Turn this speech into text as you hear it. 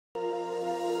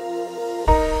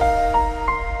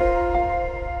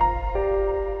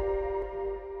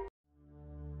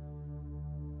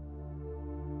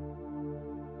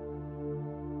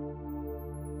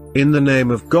In the name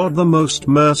of God, the most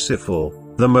merciful,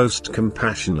 the most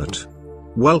compassionate.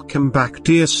 Welcome back,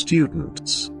 dear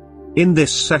students. In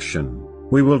this session,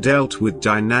 we will dealt with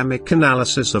dynamic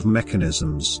analysis of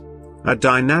mechanisms. A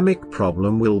dynamic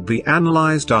problem will be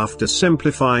analyzed after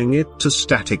simplifying it to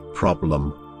static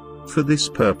problem. For this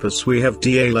purpose we have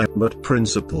D'Alembert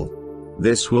principle.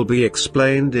 This will be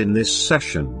explained in this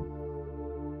session.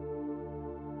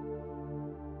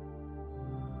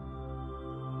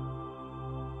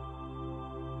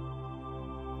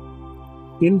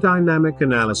 In dynamic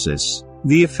analysis,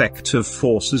 the effect of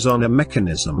forces on a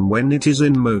mechanism when it is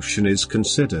in motion is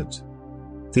considered.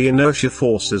 The inertia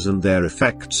forces and their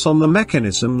effects on the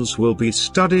mechanisms will be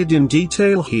studied in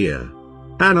detail here.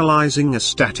 Analyzing a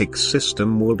static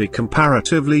system will be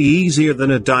comparatively easier than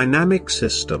a dynamic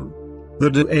system. The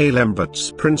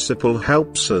D'Alembert's principle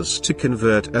helps us to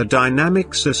convert a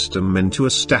dynamic system into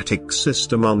a static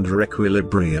system under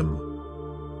equilibrium.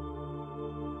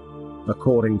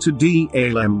 According to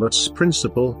D'Alembert's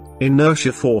principle,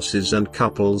 inertia forces and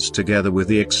couples together with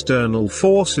the external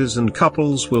forces and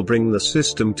couples will bring the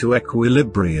system to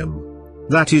equilibrium.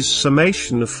 That is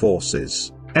summation of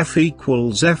forces, F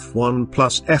equals F1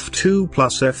 plus F2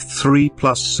 plus F3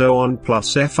 plus so on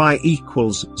plus Fi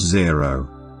equals 0.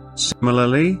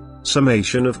 Similarly,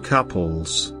 summation of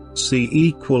couples, C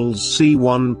equals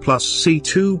C1 plus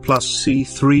C2 plus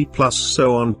C3 plus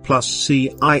so on plus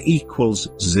Ci equals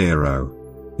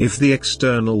 0. If the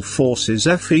external force is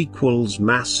F equals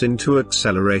mass into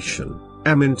acceleration,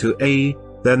 m into a,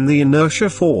 then the inertia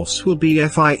force will be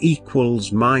Fi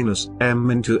equals minus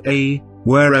m into a,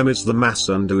 where m is the mass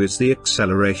and a is the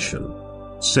acceleration.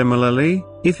 Similarly,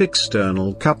 if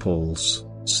external couples,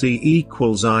 C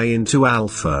equals I into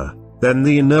alpha, then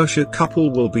the inertia couple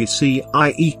will be Ci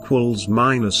equals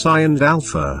minus I and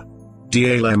alpha.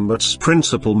 D'Alembert's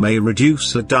principle may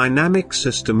reduce a dynamic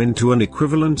system into an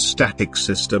equivalent static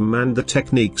system, and the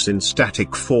techniques in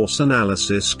static force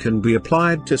analysis can be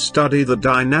applied to study the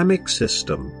dynamic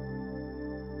system.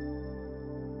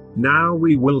 Now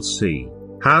we will see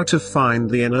how to find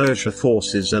the inertia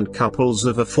forces and couples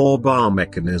of a 4-bar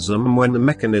mechanism when the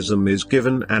mechanism is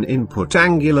given an input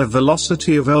angular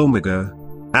velocity of omega.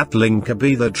 At link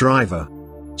AB the driver.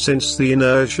 Since the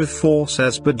inertia force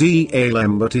as per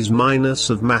D'Alembert is minus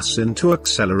of mass into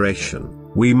acceleration,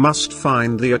 we must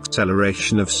find the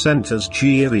acceleration of centers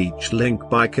G of each link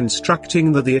by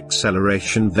constructing the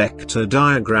acceleration vector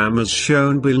diagram as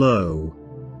shown below.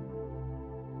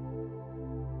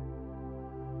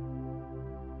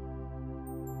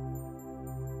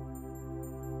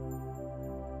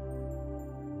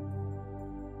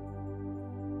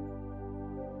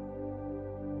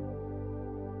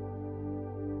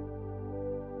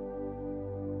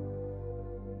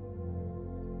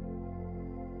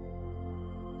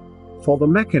 For the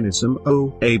mechanism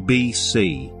O, A, B,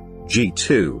 C,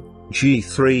 G2,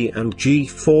 G3 and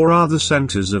G4 are the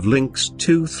centers of links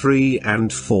 2, 3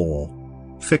 and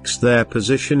 4. Fix their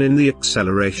position in the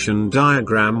acceleration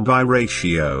diagram by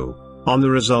ratio, on the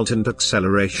resultant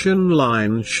acceleration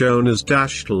line shown as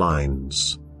dashed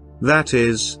lines. That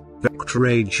is, vector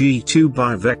AG2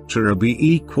 by vector AB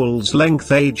equals length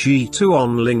AG2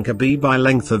 on link AB by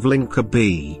length of link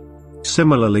AB.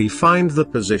 Similarly, find the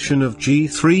position of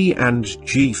G3 and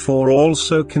G4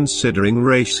 also considering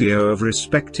ratio of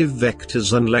respective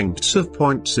vectors and lengths of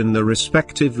points in the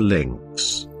respective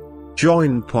links.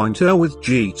 Join point O with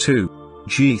G2,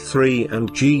 G3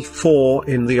 and G4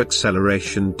 in the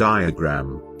acceleration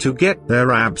diagram, to get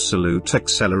their absolute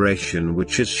acceleration,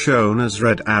 which is shown as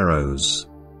red arrows.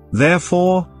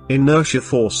 Therefore, inertia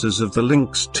forces of the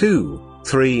links 2,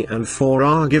 3 and 4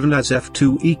 are given as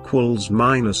F2 equals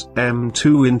minus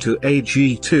M2 into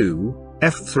AG2,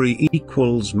 F3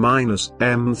 equals minus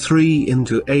M3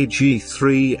 into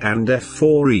AG3 and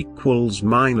F4 equals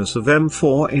minus of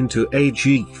M4 into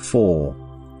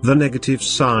AG4. The negative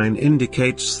sign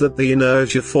indicates that the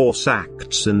inertia force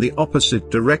acts in the opposite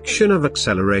direction of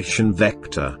acceleration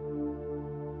vector.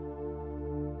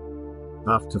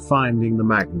 After finding the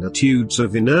magnitudes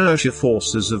of inertia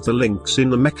forces of the links in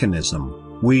the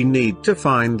mechanism, we need to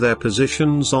find their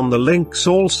positions on the links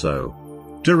also.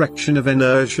 Direction of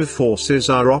inertia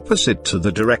forces are opposite to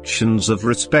the directions of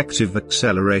respective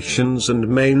accelerations and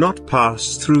may not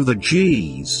pass through the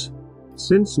G's.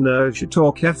 Since inertia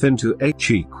torque F into H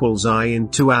equals I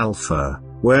into alpha,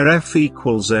 where F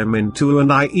equals m into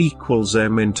and I equals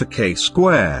m into k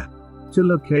square. To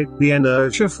locate the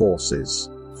inertia forces,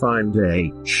 find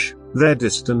h, their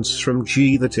distance from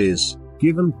G, that is,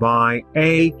 given by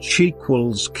h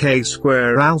equals k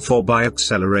square alpha by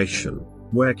acceleration.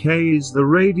 where k is the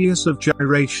radius of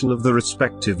gyration of the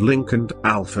respective link and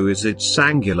alpha is its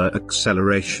angular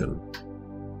acceleration.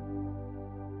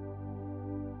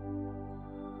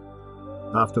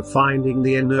 After finding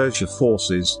the inertia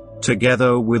forces,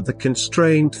 together with the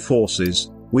constraint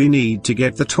forces, we need to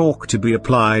get the torque to be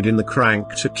applied in the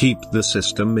crank to keep the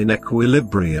system in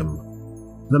equilibrium.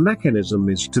 The mechanism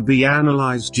is to be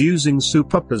analyzed using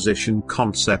superposition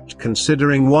concept,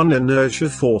 considering one inertia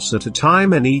force at a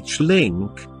time in each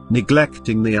link,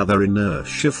 neglecting the other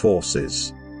inertia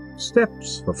forces.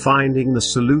 Steps for finding the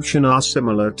solution are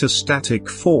similar to static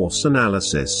force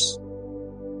analysis.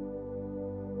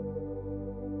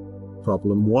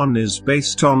 Problem 1 is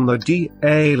based on the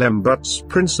D'Alembert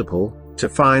principle, to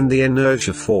find the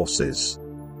inertia forces.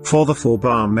 For the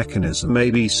 4-bar mechanism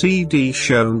ABCD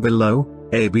shown below,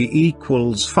 AB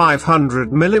equals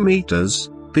 500 mm,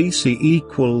 BC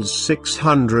equals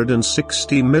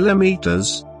 660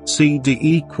 mm, CD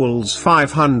equals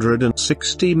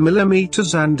 560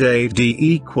 mm and AD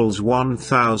equals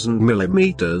 1000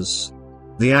 mm.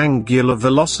 The angular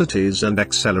velocities and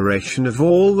acceleration of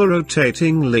all the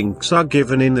rotating links are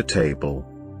given in the table.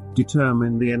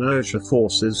 Determine the inertia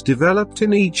forces developed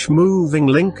in each moving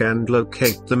link and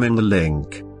locate them in the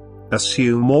link.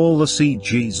 Assume all the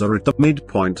CGs are at the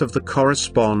midpoint of the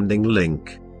corresponding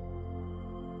link.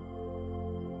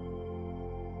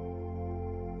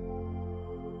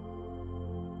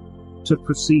 To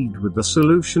proceed with the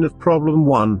solution of problem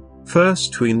 1,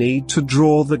 first we need to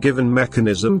draw the given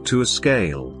mechanism to a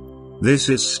scale. This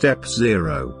is step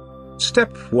 0.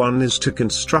 Step 1 is to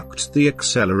construct the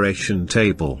acceleration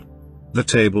table. The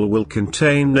table will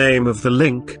contain name of the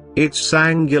link, its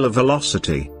angular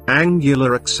velocity,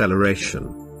 angular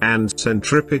acceleration, and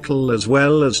centripetal as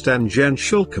well as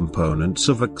tangential components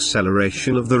of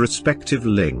acceleration of the respective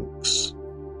links.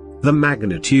 The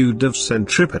magnitude of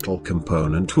centripetal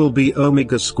component will be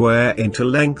omega square into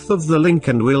length of the link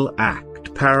and will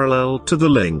act parallel to the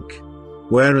link,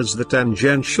 whereas the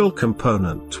tangential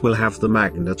component will have the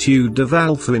magnitude of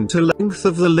alpha into length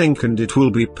of the link and it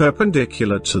will be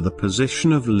perpendicular to the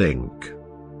position of link.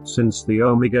 Since the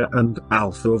omega and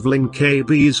alpha of link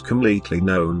AB is completely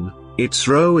known, its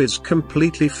row is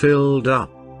completely filled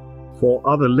up. For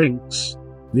other links,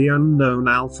 the unknown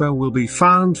alpha will be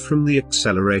found from the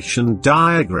acceleration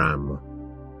diagram.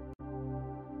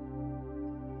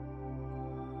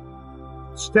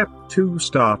 Step 2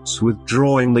 starts with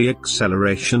drawing the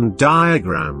acceleration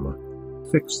diagram.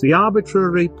 Fix the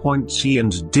arbitrary points E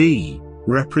and D,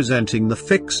 representing the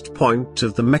fixed point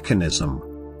of the mechanism.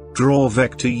 Draw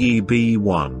vector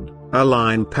EB1, a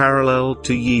line parallel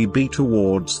to EB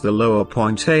towards the lower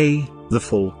point A, the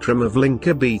fulcrum of link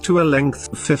AB to a length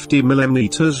of 50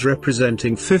 mm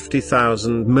representing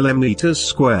 50,000 mm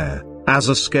square, as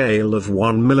a scale of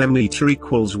 1 mm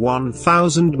equals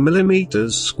 1000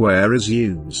 mm square is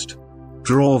used.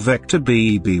 Draw vector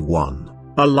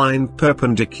BB1, a line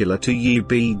perpendicular to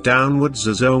EB downwards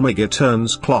as omega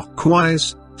turns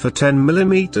clockwise, for 10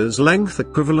 mm length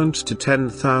equivalent to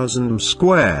 10,000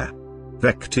 square.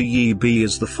 Vector EB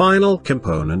is the final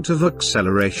component of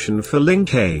acceleration for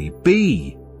link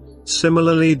AB.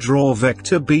 Similarly, draw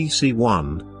vector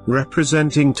BC1,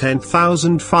 representing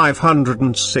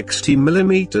 10,560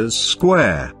 mm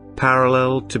square,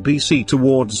 parallel to BC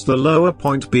towards the lower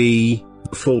point B,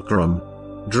 fulcrum.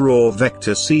 Draw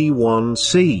vector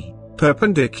C1C,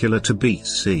 perpendicular to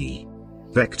BC.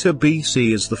 Vector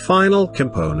BC is the final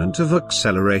component of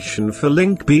acceleration for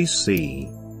link BC.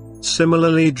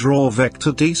 Similarly, draw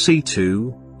vector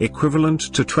DC2,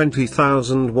 equivalent to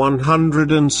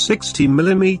 20,160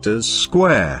 mm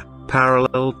square,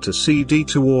 parallel to CD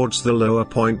towards the lower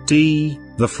point D,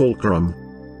 the fulcrum.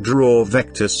 Draw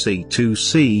vector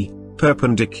C2C,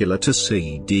 perpendicular to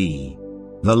CD.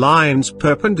 The lines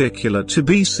perpendicular to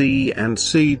BC and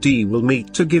CD will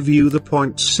meet to give you the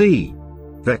point C.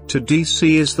 Vector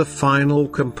DC is the final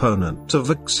component of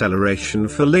acceleration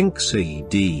for link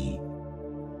CD.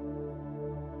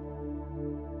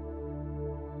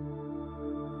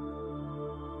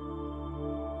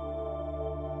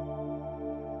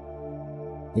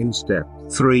 In step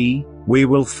 3, we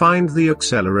will find the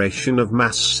acceleration of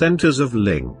mass centers of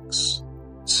links.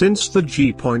 Since the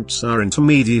G points are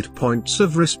intermediate points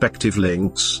of respective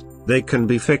links, they can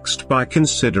be fixed by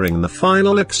considering the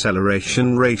final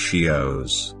acceleration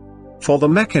ratios. For the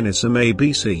mechanism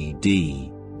ABCD,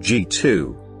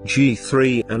 G2,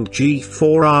 G3 and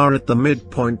G4 are at the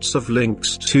midpoints of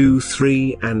links 2,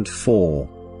 3 and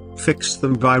 4. Fix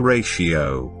them by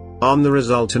ratio on the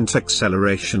resultant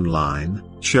acceleration line,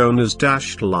 shown as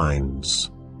dashed lines.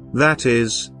 That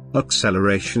is,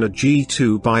 acceleration at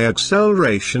g2 by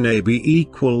acceleration AB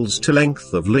equals to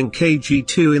length of link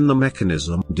AG2 in the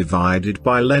mechanism divided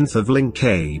by length of link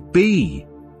AB.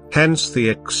 Hence the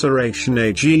acceleration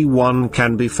AG1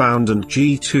 can be found and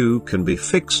G2 can be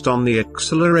fixed on the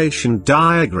acceleration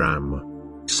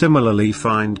diagram. Similarly,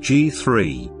 find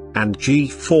G3 and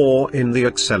G4 in the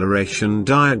acceleration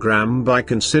diagram by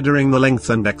considering the length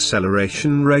and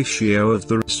acceleration ratio of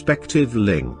the respective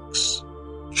links.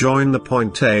 Join the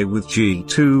point A with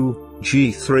G2,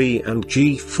 G3 and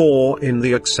G4 in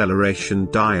the acceleration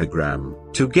diagram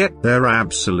to get their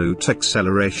absolute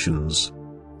accelerations.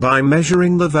 By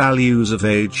measuring the values of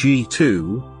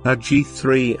AG2,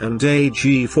 AG3 and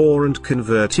AG4 and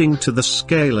converting to the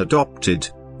scale adopted,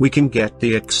 we can get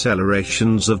the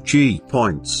accelerations of G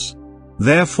points.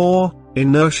 Therefore,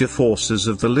 inertia forces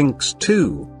of the links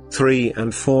 2, 3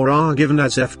 and 4 are given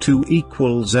as F2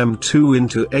 equals m2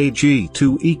 into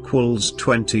AG2 equals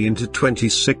 20 into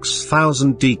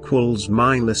 26,000 equals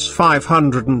minus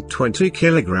 520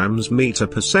 kilograms meter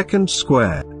per second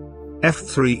squared.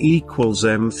 F3 equals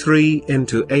m3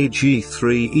 into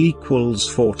AG3 equals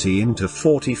 40 into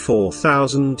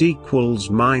 44,000 equals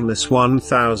minus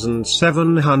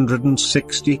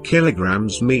 1,760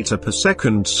 kilograms meter per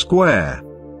second square.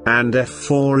 And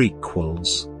F4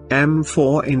 equals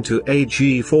m4 into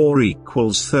AG4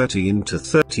 equals 30 into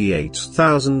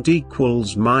 38,000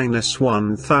 equals minus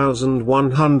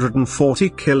 1,140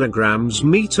 kilograms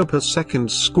meter per second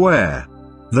square.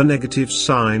 The negative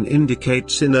sign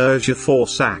indicates inertia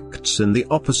force acts in the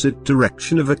opposite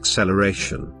direction of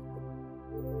acceleration.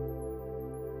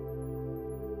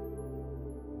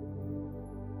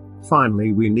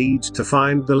 Finally, we need to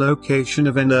find the location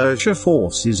of inertia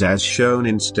forces as shown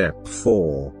in step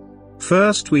 4.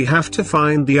 First, we have to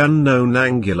find the unknown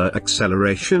angular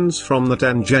accelerations from the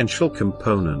tangential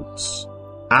components.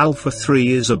 Alpha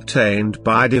 3 is obtained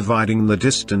by dividing the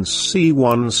distance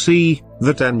C1c,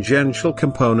 the tangential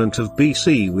component of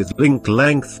BC, with link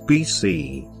length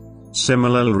BC.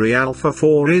 Similarly, alpha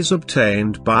 4 is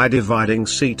obtained by dividing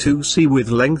C2c with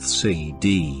length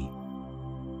CD.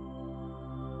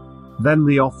 Then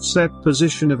the offset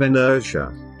position of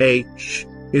inertia, h,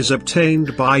 is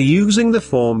obtained by using the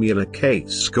formula k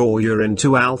square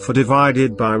into alpha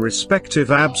divided by respective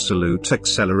absolute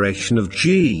acceleration of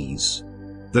g's.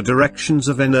 The directions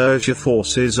of inertia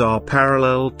forces are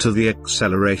parallel to the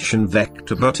acceleration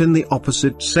vector but in the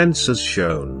opposite sense as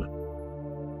shown.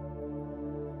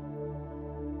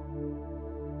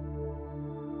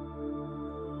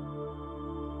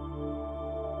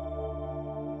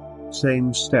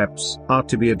 Same steps are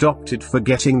to be adopted for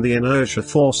getting the inertia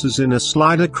forces in a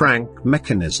slider crank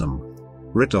mechanism.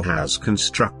 Ritterhau's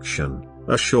construction.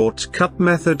 A shortcut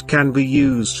method can be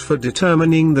used for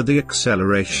determining the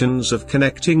accelerations of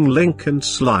connecting link and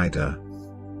slider.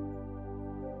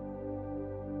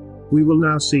 We will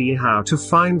now see how to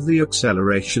find the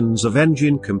accelerations of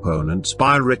engine components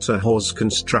by Ritterhau's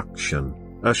construction,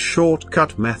 a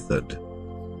shortcut method.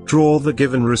 Draw the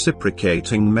given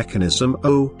reciprocating mechanism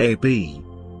OAB.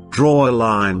 Draw a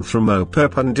line from O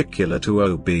perpendicular to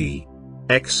OB.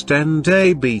 Extend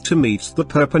AB to meet the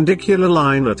perpendicular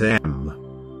line at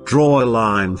M. Draw a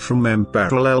line from M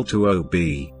parallel to OB.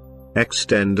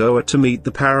 Extend OA to meet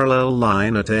the parallel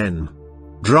line at N.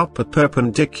 Drop a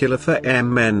perpendicular for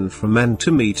MN from N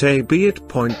to meet AB at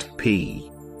point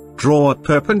P. Draw a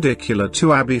perpendicular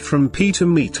to AB from P to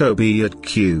meet OB at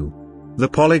Q. The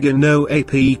polygon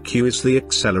OAPQ is the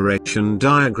acceleration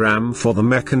diagram for the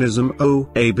mechanism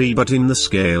OAB but in the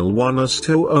scale 1 as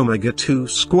to omega 2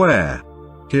 square.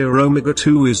 Here omega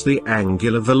 2 is the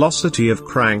angular velocity of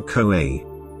crank OA.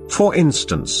 For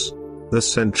instance, the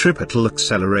centripetal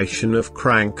acceleration of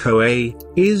crank OA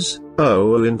is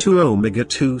O into omega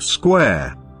 2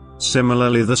 square.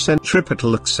 Similarly, the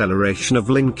centripetal acceleration of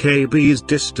link AB is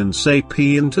distance AP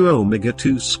into omega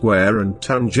 2 square and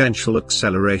tangential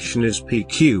acceleration is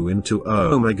PQ into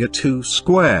omega 2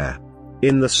 square.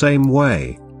 In the same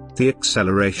way, the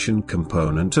acceleration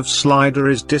component of slider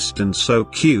is distance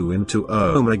OQ into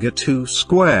omega 2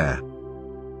 square.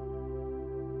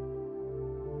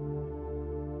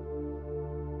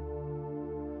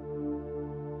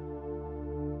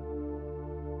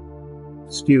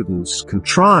 Students can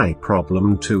try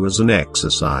problem 2 as an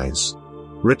exercise.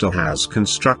 Ritterhau's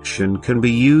construction can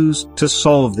be used to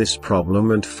solve this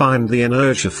problem and find the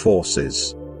inertia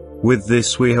forces. With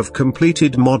this we have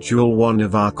completed module 1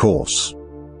 of our course.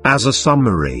 As a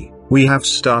summary, we have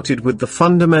started with the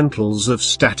fundamentals of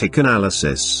static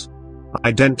analysis,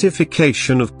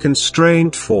 identification of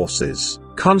constraint forces,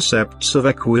 concepts of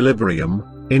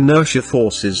equilibrium, Inertia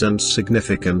forces and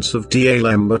significance of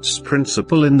D'Alembert's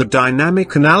principle in the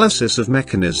dynamic analysis of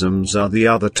mechanisms are the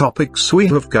other topics we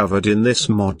have covered in this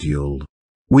module.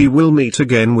 We will meet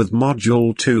again with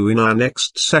Module 2 in our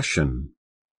next session.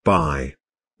 Bye.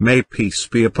 May peace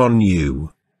be upon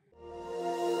you.